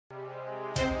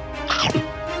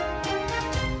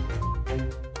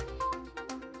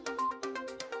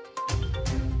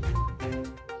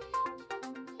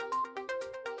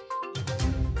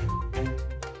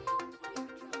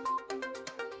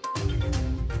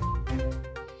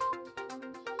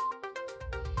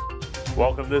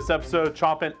Welcome to this episode of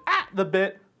Chompin' at the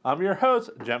Bit. I'm your host,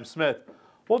 Jem Smith.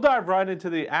 We'll dive right into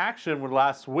the action with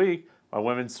last week. My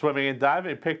women's swimming and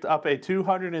diving picked up a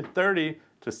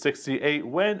 230-68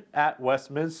 win at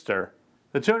Westminster.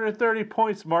 The 230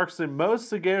 points marks the most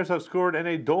the Gators have scored in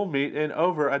a dual meet in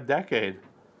over a decade.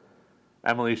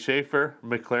 Emily Schaefer,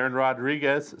 McLaren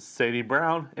Rodriguez, Sadie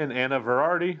Brown, and Anna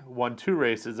Verardi won 2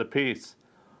 races apiece.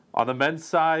 On the men's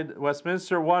side,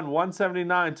 Westminster won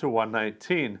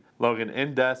 179-119. Logan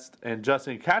Indest and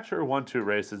Justin Catcher won 2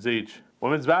 races each.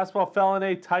 Women's basketball fell in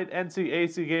a tight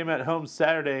NCAC game at home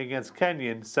Saturday against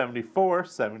Kenyon,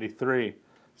 74-73.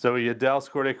 Zoe Adele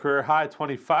scored a career-high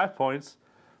 25 points.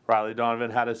 Riley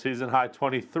Donovan had a season-high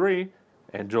 23,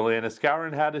 and Juliana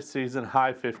Scourin had a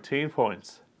season-high 15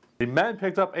 points. The men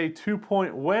picked up a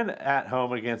 2-point win at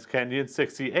home against Kenyon,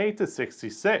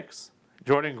 68-66.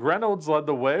 Jordan Reynolds led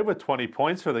the way with 20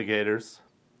 points for the Gators.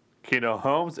 Keno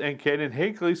Holmes and Caden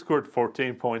Higley scored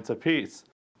 14 points apiece.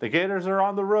 The Gators are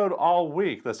on the road all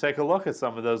week. Let's take a look at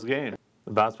some of those games.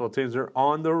 The basketball teams are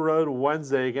on the road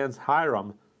Wednesday against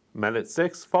Hiram, men at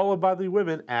 6, followed by the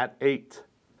women at 8.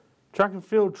 Track and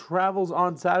field travels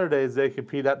on Saturday as they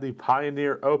compete at the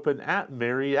Pioneer Open at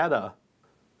Marietta.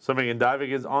 Swimming and diving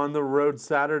is on the road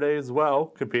Saturday as well,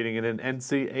 competing in an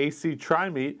NCAC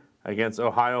tri-meet against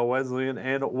Ohio Wesleyan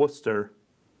and Worcester.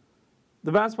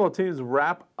 The basketball teams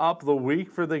wrap up the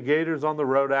week for the Gators on the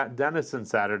road at Denison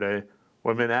Saturday,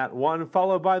 women at 1,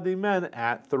 followed by the men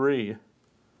at 3.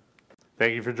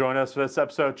 Thank you for joining us for this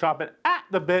episode of Chompin' at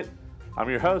the Bit.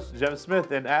 I'm your host, Jem Smith,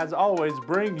 and as always,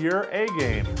 bring your A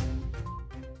game.